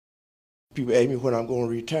People ask me when I'm going to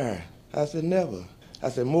retire. I said, never. I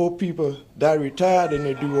said, more people die retired than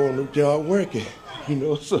they do on the job working.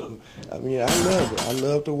 So, I love it. I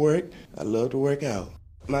love to work. I love to work out.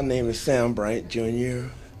 My name is Sam Bryant, Jr.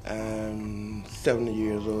 I'm 70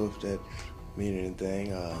 years old, if that means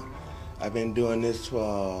anything. I've been doing this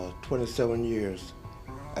for 27 years.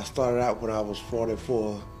 I started out when I was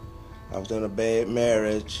 44. I was in a bad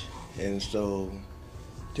marriage, and so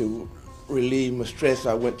to relieve my stress,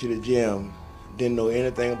 I went to the gym. Didn't know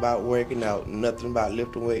anything about working out, nothing about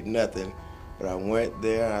lifting weight, nothing. But I went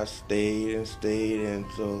there, I stayed, and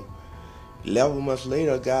so 11 months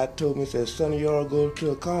later, God told me, said, son, you ought to go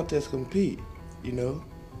to a contest, compete.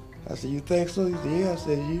 I said, you think so? He said, yeah. I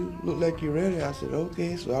said, you look like you're ready. I said,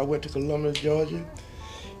 okay. So I went to Columbus, Georgia.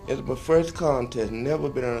 It was my first contest, never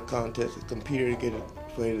been on a contest, competed to get it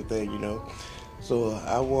for anything. So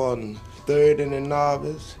I won third in the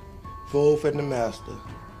novice, fourth in the master.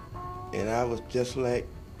 And I was just like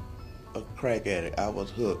a crack addict. I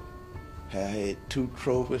was hooked. I had 2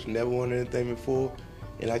 trophies, never won anything before,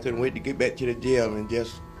 and I couldn't wait to get back to the gym and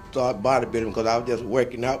just start bodybuilding because I was just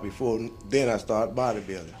working out before. Then I started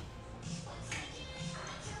bodybuilding.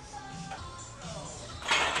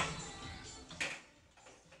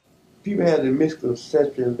 People have the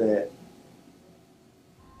misconception that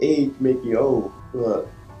age make you old, but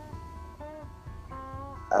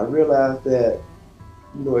I realized that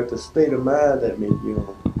it's a state of mind that makes you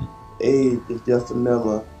old. Age is just a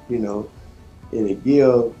number, and it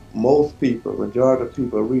gives most people, majority of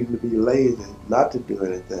people, a reason to be lazy, not to do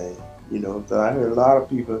anything. So I heard a lot of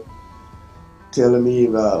people telling me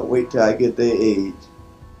about wait till I get their age.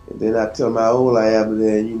 And then I tell them how old I am, and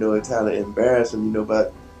then, it kind of embarrass them,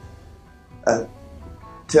 but I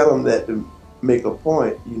tell them that to make a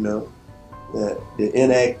point, that the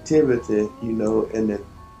inactivity, and the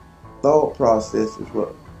thought process is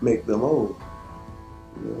what make them old.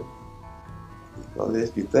 Because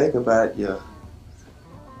if you think about your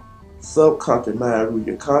subconscious mind or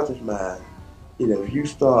your conscious mind, if you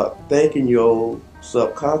start thinking you're old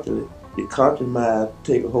subconsciously, your conscious mind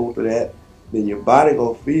take a hold of that, then your body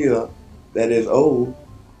gonna feel that it's old,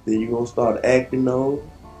 then you're gonna start acting old,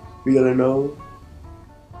 feeling old,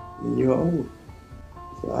 and you're old.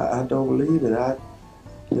 So I don't believe it. I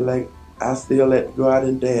feel like I still like to go out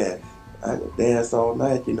and dance. I can dance all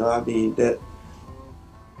night,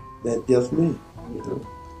 that's just me.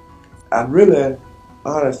 I really,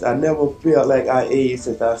 honest, I never felt like I aged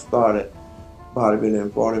since I started bodybuilding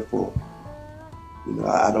in 44.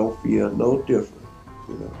 I don't feel no different.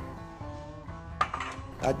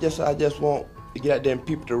 I just want to get out there and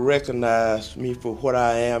people to recognize me for what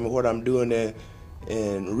I am and what I'm doing there,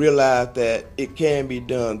 and realize that it can be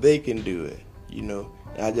done. They can do it. And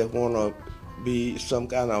I just want to be some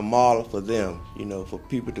kind of model for them. For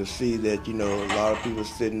people to see that a lot of people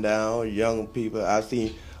sitting down, young people. I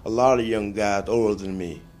see a lot of young guys older than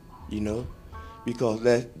me. Because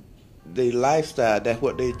that's their lifestyle. That's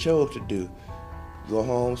what they chose to do. Go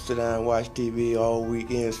home, sit down, and watch TV all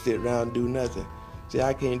weekend, sit around, and do nothing. See,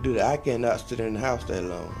 I can't do that. I cannot sit in the house that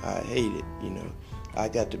long. I hate it. I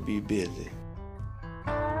got to be busy.